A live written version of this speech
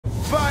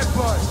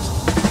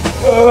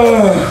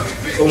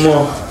Come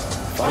on.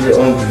 I'm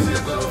hungry.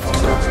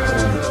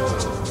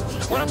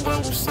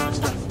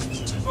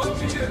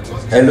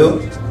 Hello?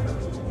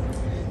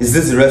 Is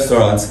this the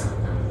restaurant?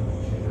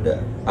 Yeah.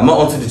 Am I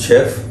onto the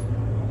chef?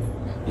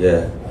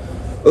 Yeah.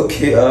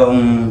 Okay,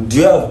 do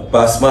you have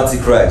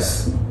basmatic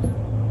rice?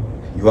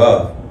 You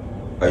have?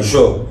 Are you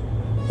sure?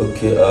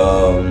 Okay,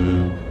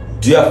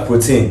 do you have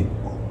protein?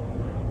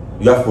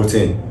 You have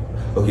protein?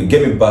 Okay,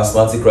 give me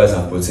basmatic rice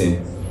and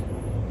protein.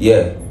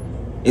 Yeah.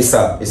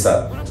 ASAP.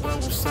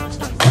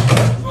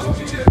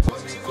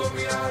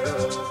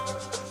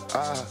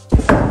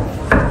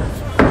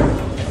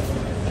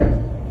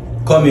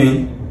 Come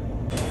in.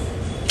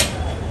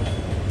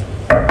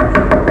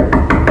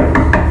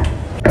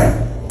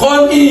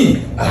 Come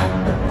in!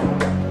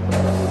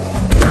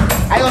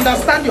 I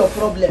understand your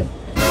problem.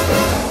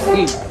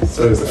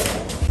 Sorry, sir.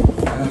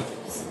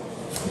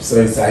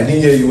 Sorry, sir. I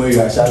didn't hear you when you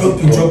were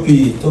shouting. Drop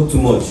it. Talk too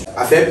much.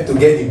 I felt to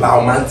get the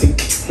basmatic.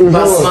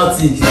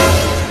 Basmatic.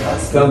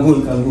 You can go.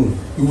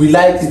 You will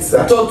like it,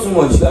 sir. Talk too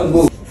much. You can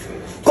go.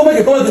 Come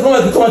back.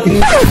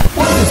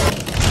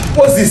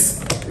 What's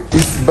this?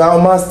 It's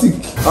basmatic.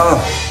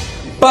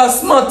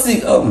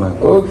 Basmatic. Oh my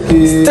God.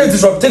 Okay. Take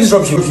this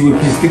rubbish away,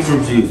 please. Take this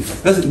rubbish away.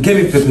 Let's give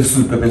me pepper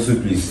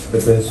soup, please.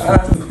 Pepper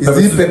soup. Is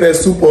it pepper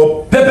soup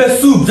or pepper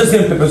soup? Just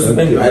give me pepper soup. I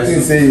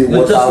didn't say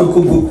let's just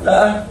go.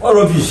 What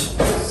rubbish?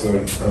 Sorry.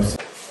 I'm sorry.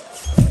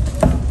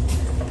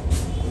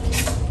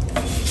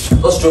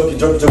 Let's drop it,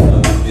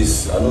 please.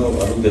 I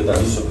don't get that.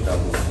 Just drop it and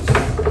go, please.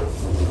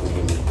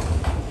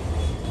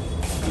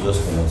 You just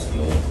come out, you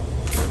know.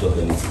 Don't talk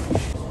anything.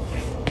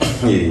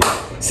 Yeah.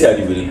 See how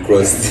you really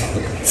crossed.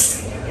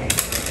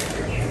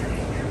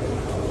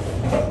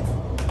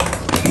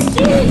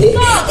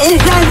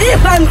 It's as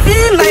if I'm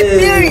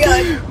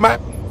feeling my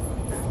period.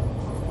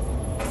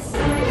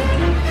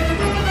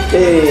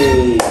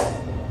 Hey.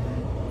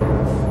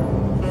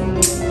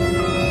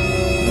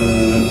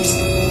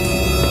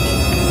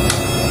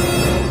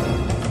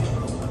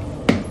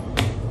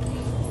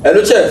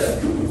 Hello, chef.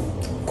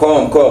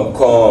 Come.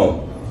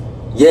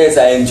 Yes,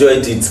 I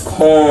enjoyed it.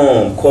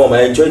 Come. I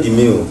enjoyed the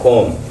meal.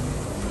 Come.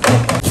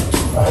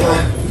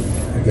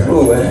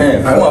 Come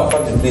and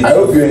pack the plate. I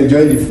hope you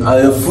enjoyed the food.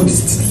 Your food is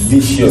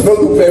delicious. It's not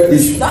too peppery.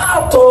 Not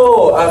at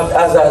all.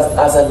 As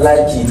I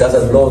like it, as I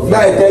love it. Now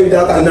I tell you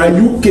that, and now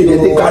UK they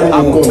take carry the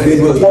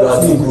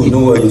You know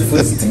what? Your food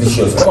is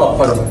delicious. Come and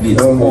pack the plate.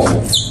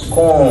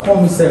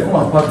 Come, sir. Come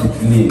and pack the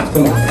plate.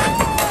 Come on.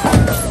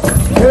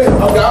 Hey,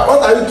 Oga, what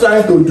are you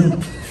trying to do?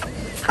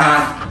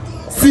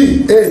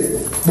 See, hey,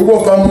 gbogbo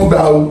kan mú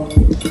gbà o.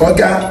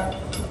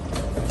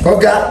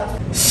 Oga.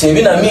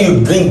 Shebi na me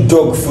you bring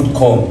dog food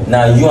come.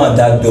 Now you and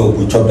that dog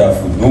will chop that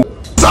food. No.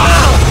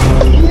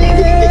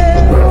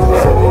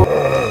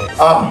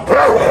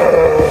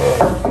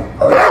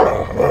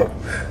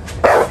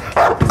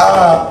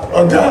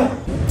 Oga.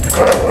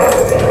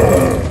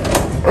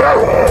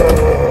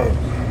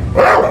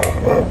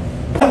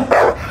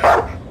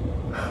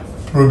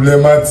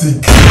 Problematic.